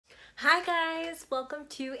Hi guys, welcome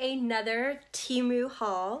to another Temu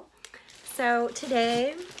haul. So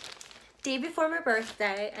today, day before my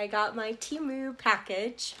birthday, I got my Temu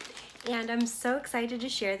package and I'm so excited to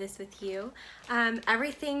share this with you.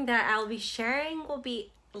 Everything that I'll be sharing will be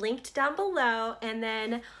linked down below, and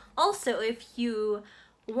then also if you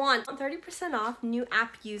want 30% off, new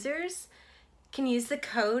app users can use the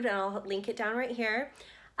code, and I'll link it down right here.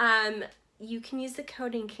 You can use the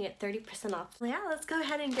code and you can get 30% off. Yeah, let's go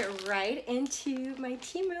ahead and get right into my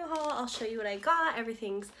Temu haul. I'll show you what I got.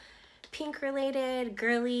 Everything's pink related,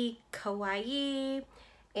 girly, kawaii,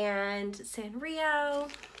 and Sanrio.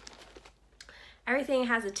 Everything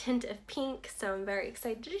has a tint of pink, so I'm very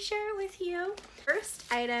excited to share it with you.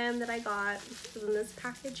 First item that I got is in this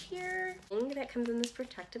package here. That comes in this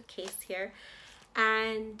protective case here.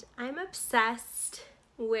 And I'm obsessed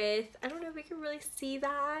with, I don't know if you can really see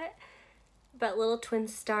that, but little twin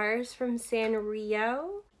stars from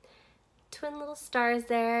Sanrio. Twin little stars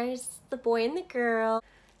there. It's the boy and the girl,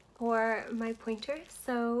 or my pointer.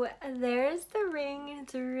 So there's the ring.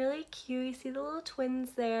 It's really cute. You see the little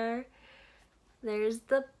twins there. There's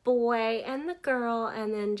the boy and the girl,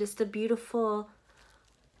 and then just a beautiful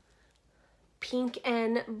pink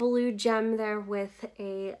and blue gem there with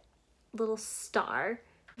a little star.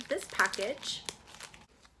 This package,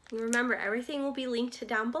 remember, everything will be linked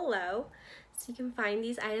down below, so you can find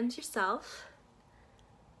these items yourself.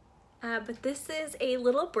 But this is a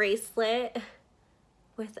little bracelet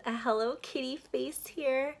with a Hello Kitty face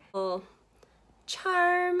here. Little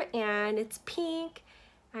charm, and it's pink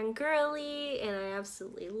and girly, and I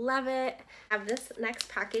absolutely love it. I have this next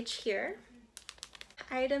package here.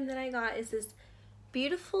 The item that I got is this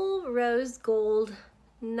beautiful rose gold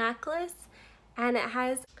necklace, and it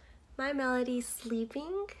has My Melody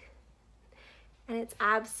sleeping, and it's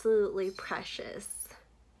absolutely precious.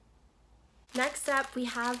 Next up, we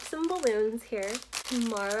have some balloons here.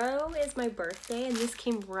 Tomorrow is my birthday, and this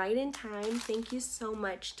came right in time. Thank you so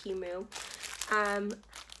much, Temu.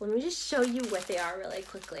 Let me just show you what they are really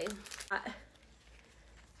quickly.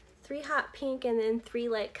 3 hot pink and then 3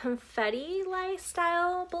 like confetti-like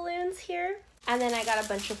style balloons here. And then I got a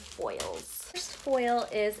bunch of foils. First foil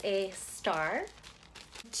is a star.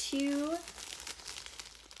 2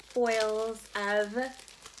 foils of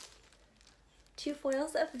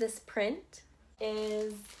this print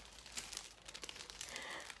is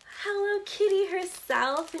Hello Kitty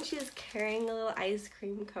herself, and she's carrying a little ice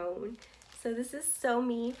cream cone. So this is so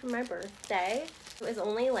me for my birthday. It was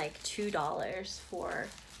only like $2 for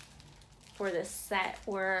this set,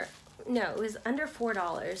 or no, it was under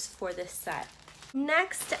 $4 for this set.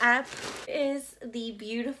 Next up is the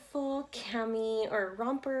beautiful Cami or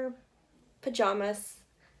Romper pajamas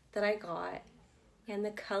that I got, and the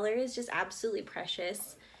color is just absolutely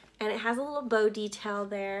precious, and it has a little bow detail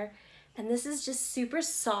there, and this is just super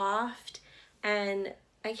soft, and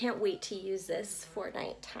I can't wait to use this for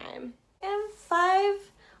nighttime. And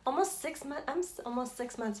almost 6 months, I'm almost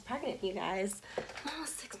 6 months pregnant, you guys. I'm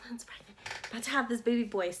almost 6 months pregnant. About to have this baby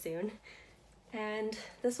boy soon. And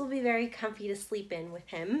this will be very comfy to sleep in with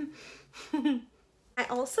him. I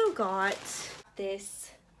also got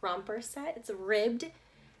this romper set. It's a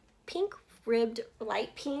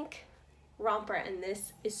light pink romper, and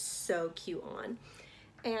this is so cute on.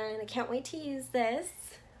 And I can't wait to use this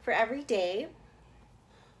for every day.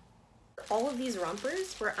 All of these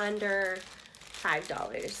rompers were under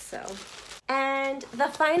 $5, so. And the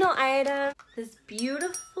final item, this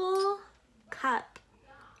beautiful cup,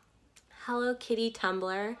 Hello Kitty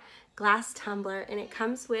tumbler, glass tumbler, and it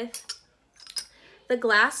comes with the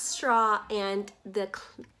glass straw and the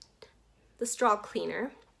straw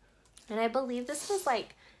cleaner. And I believe this was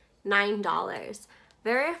like $9.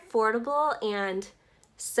 Very affordable and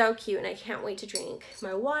so cute, and I can't wait to drink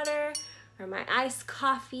my water or my iced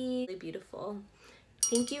coffee. Really beautiful.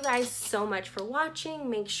 Thank you guys so much for watching.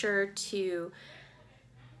 Make sure to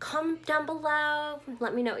comment down below.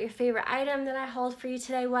 Let me know what your favorite item that I hauled for you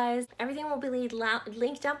today was. Everything will be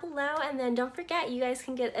linked down below, and then don't forget, you guys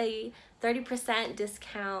can get a 30%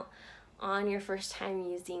 discount on your first time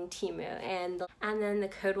using Temu, and then the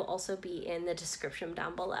code will also be in the description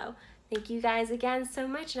down below. Thank you guys again so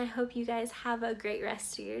much, and I hope you guys have a great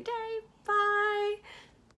rest of your day. Bye!